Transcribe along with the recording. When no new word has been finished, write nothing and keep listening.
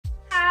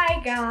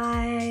Hi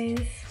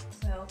guys,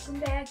 welcome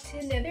back to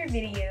another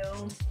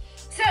video.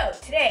 So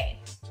today,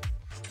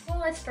 well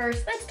let's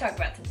talk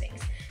about some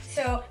things.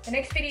 So the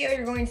next video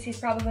you're going to see is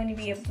probably going to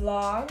be a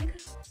vlog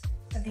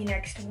of the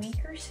next week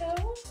or so.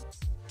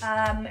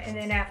 And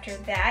then after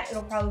that,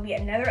 it'll probably be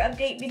another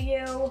update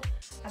video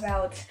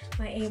about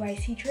my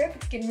AYC trip.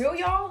 It's getting real,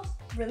 y'all,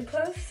 really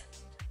close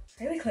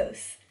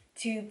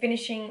to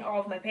finishing all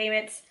of my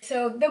payments.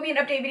 So there'll be an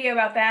update video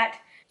about that.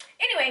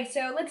 Anyway,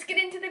 so let's get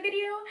into the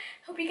video.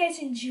 Hope you guys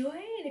enjoy,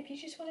 and if you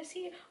just want to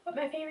see what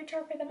my favorites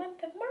are for the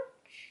month of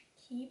March,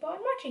 keep on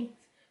watching.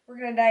 We're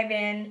gonna dive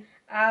in.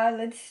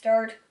 Let's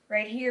start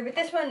right here with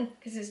this one,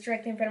 because it's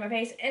directly in front of my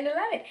face, and I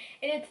love it.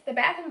 And it's the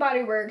Bath &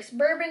 Body Works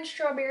Bourbon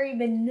Strawberry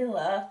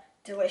Vanilla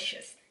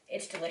Delicious.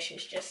 It's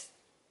delicious, just,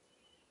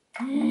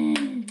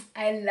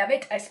 I love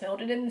it. I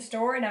smelled it in the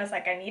store, and I was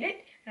like, I need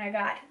it. And I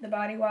got the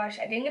body wash.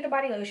 I didn't get the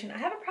body lotion. I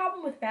have a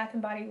problem with Bath &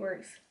 Body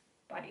Works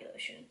body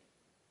lotion.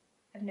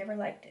 I've never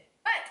liked it.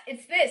 But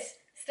it's this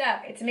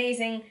stuff. It's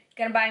amazing.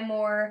 Gonna buy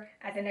more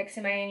at the next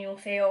semi-annual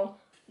sale.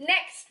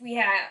 Next, we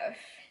have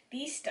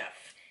these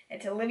stuff.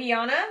 It's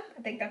Oliviana.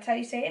 I think that's how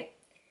you say it.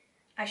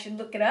 I should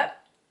look it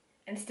up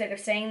instead of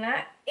saying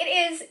that. It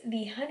is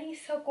the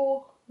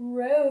Honeysuckle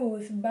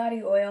Rose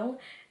Body Oil.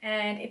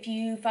 And if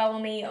you follow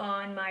me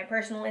on my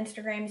personal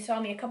Instagram, you saw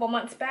me a couple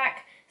months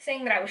back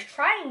saying that I was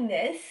trying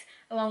this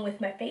along with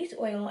my face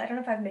oil. I don't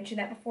know if I've mentioned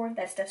that before.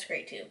 That stuff's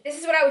great too. This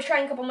is what I was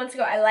trying a couple months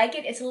ago. I like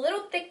it. It's a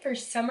little thick for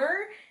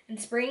summer and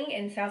spring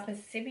in South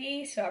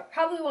Mississippi, so I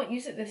probably won't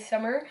use it this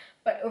summer,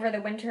 but over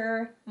the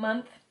winter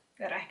month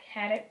that I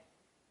had it,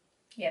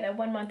 yeah, that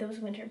 1 month it was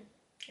winter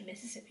in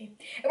Mississippi,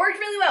 it worked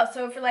really well.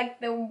 So for like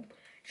the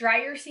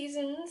drier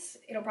seasons,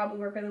 it'll probably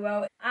work really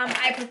well.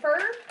 I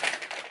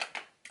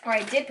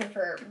did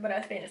prefer, but I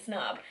was being a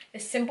snob, the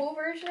simple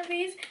version of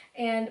these,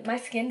 and my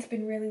skin's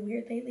been really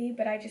weird lately,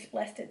 but I just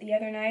blessed it the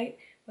other night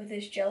with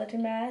this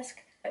gelatin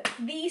mask.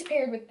 These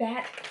paired with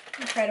that,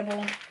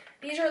 incredible.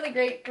 These are really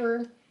great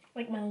for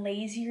like my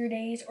lazier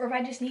days, or if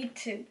I just need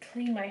to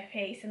clean my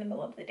face in the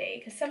middle of the day,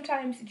 because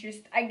sometimes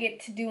I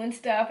get to doing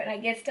stuff and I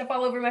get stuff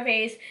all over my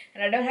face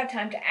and I don't have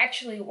time to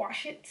actually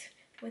wash it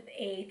with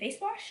a face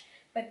wash,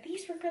 but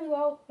these work really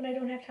well when I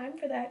don't have time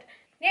for that.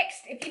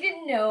 Next, if you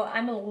didn't know,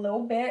 I'm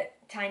a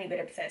tiny bit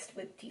obsessed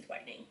with teeth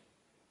whitening.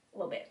 A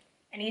little bit.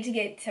 I need to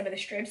get some of the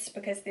strips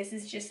because this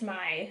is just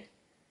my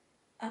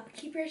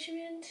upkeep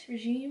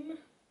regime.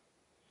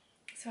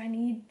 So I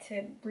need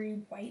to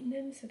re-whiten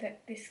them so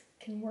that this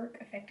can work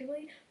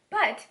effectively.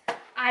 But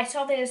I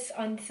saw this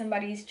on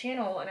somebody's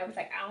channel and I was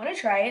like, I want to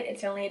try it.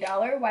 It's only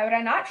 $1. Why would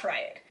I not try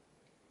it?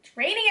 It's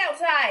raining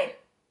outside.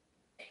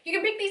 You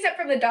can pick these up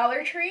from the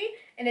Dollar Tree,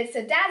 and it's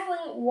a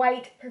dazzling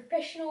white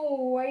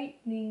professional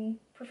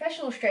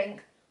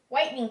strength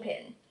whitening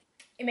pen.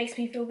 It makes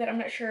me feel good. I'm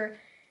not sure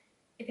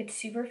if it's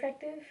super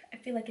effective. I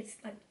feel like it's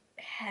like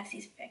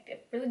halfsies effective.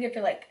 Really good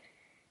for like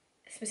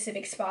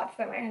specific spots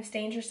that might have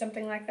stains or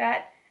something like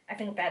that. I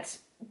think that's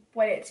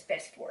what it's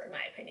best for, in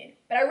my opinion.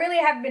 But I really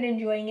have been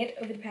enjoying it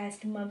over the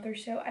past month or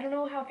so. I don't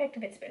know how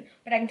effective it's been,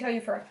 but I can tell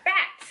you for a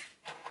fact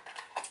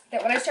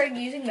that when I started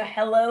using the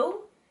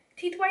Hello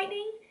teeth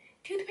whitening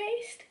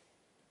toothpaste,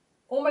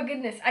 oh my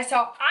goodness, I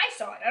saw it.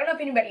 I don't know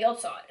if anybody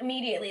else saw it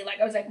immediately. Like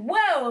I was like,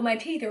 whoa, my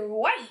teeth are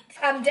white.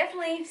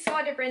 Definitely saw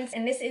a difference.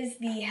 And this is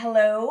the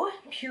Hello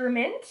Pure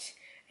Mint.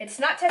 It's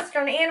not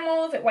tested on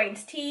animals. It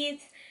whitens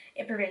teeth.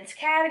 It prevents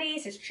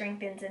cavities. It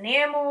strengthens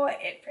enamel.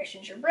 It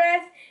freshens your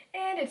breath.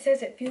 And it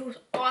says it feels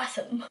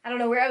awesome. I don't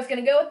know where I was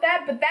gonna go with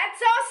that, but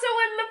that's also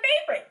in my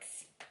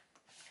favorites.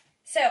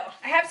 So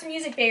I have some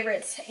music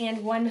favorites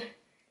and one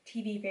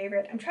TV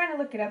favorite. I'm trying to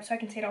look it up so I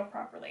can say it all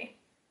properly.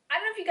 I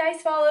don't know if you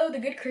guys follow the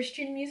Good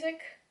Christian Music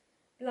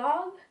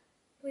blog.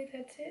 I believe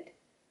that's it.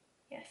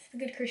 Yes, the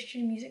Good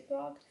Christian Music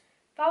blog.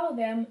 Follow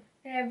them.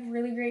 They have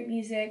really great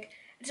music.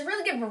 It's a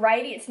really good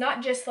variety. It's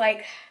not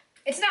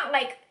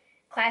like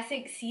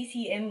classic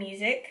CCM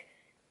music,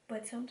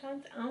 but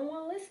sometimes I don't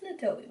want to listen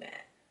to Toby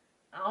Mac.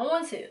 I don't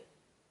want to.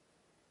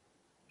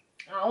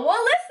 I don't want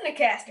to listen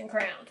to Casting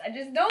Crowns. I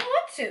just don't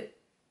want to.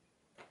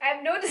 I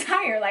have no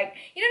desire, like,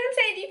 you know what I'm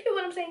saying? Do you feel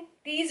what I'm saying?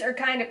 These are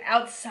kind of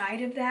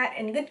outside of that,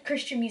 and Good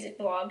Christian Music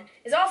blog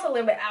is also a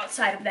little bit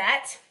outside of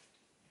that.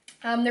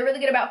 They're really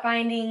good about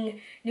finding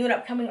new and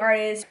upcoming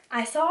artists.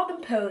 I saw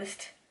them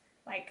post,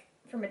 like,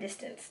 from a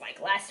distance,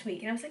 like, last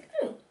week, and I was like,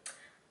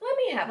 let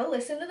me have a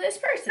listen to this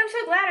person. I'm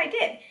so glad I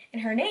did.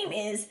 And her name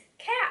is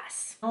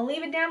Cass. I'll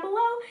leave it down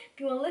below if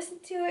you want to listen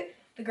to it.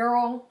 The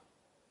girl,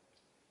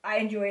 I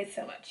enjoy it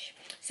so much.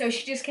 So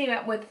she just came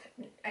out with,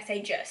 I say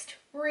just,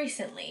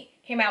 recently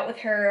came out with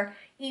her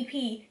EP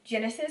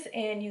Genesis,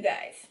 and you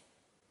guys.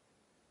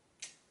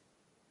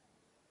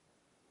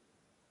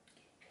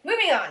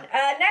 Moving on,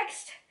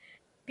 next,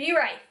 Be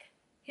Right,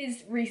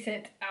 his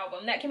recent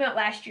album. That came out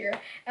last year,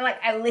 and like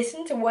I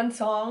listened to one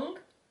song,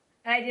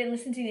 and I didn't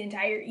listen to the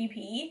entire EP.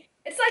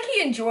 It's like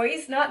he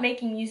enjoys not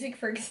making music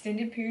for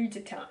extended periods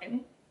of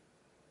time.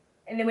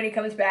 And then when he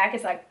comes back,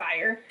 it's like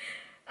fire.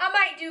 I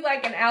might do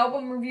like an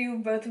album review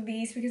of both of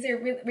these because they're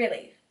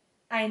really,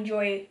 I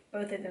enjoy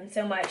both of them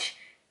so much.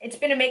 It's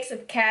been a mix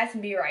of Cass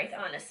and B. Rice,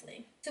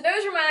 honestly. So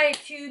those are my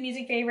 2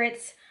 music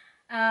favorites.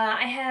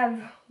 I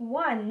have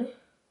one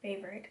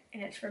favorite,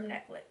 and it's from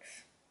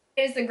Netflix.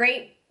 It's the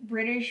Great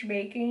British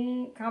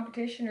Baking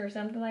Competition or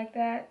something like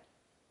that.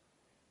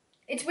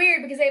 It's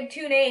weird because they have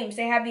 2 names.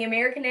 They have the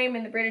American name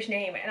and the British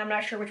name, and I'm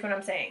not sure which one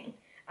I'm saying.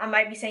 I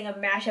might be saying a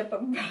mashup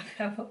of both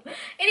of them.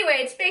 Anyway,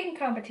 it's a baking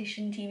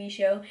competition TV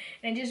show,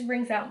 and it just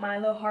brings out my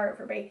little heart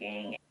for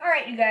baking.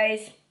 Alright, you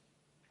guys.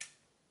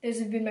 Those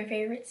have been my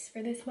favorites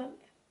for this month.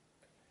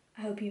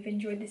 I hope you've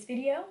enjoyed this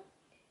video.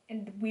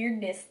 And the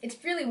weirdness,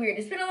 it's really weird.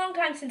 It's been a long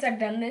time since I've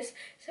done this,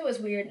 so it's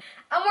weird.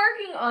 I'm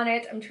working on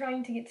it. I'm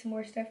trying to get some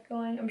more stuff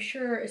going. I'm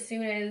sure as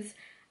soon as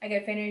I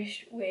get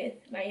finished with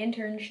my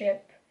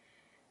internship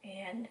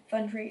and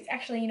fundraise.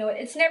 Actually, you know what?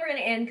 It's never going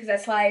to end because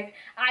that's life.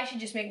 I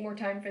should just make more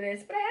time for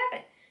this, but I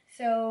haven't.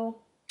 So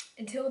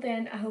until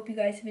then, I hope you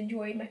guys have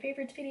enjoyed my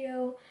favorites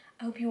video.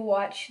 I hope you'll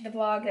watch the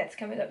vlog that's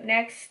coming up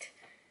next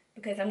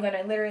because I'm going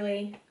to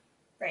literally,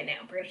 right now,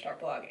 we're going to start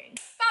vlogging.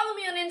 Follow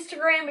me on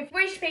Instagram if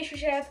Voyage Pastry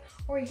Chef,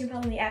 or you can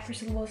follow me at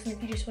Priscilla Wilson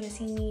if you just want to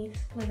see me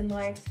living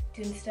life,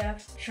 doing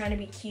stuff, trying to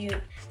be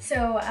cute.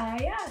 So,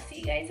 yeah, see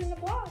you guys in the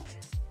vlog.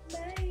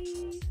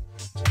 Bye.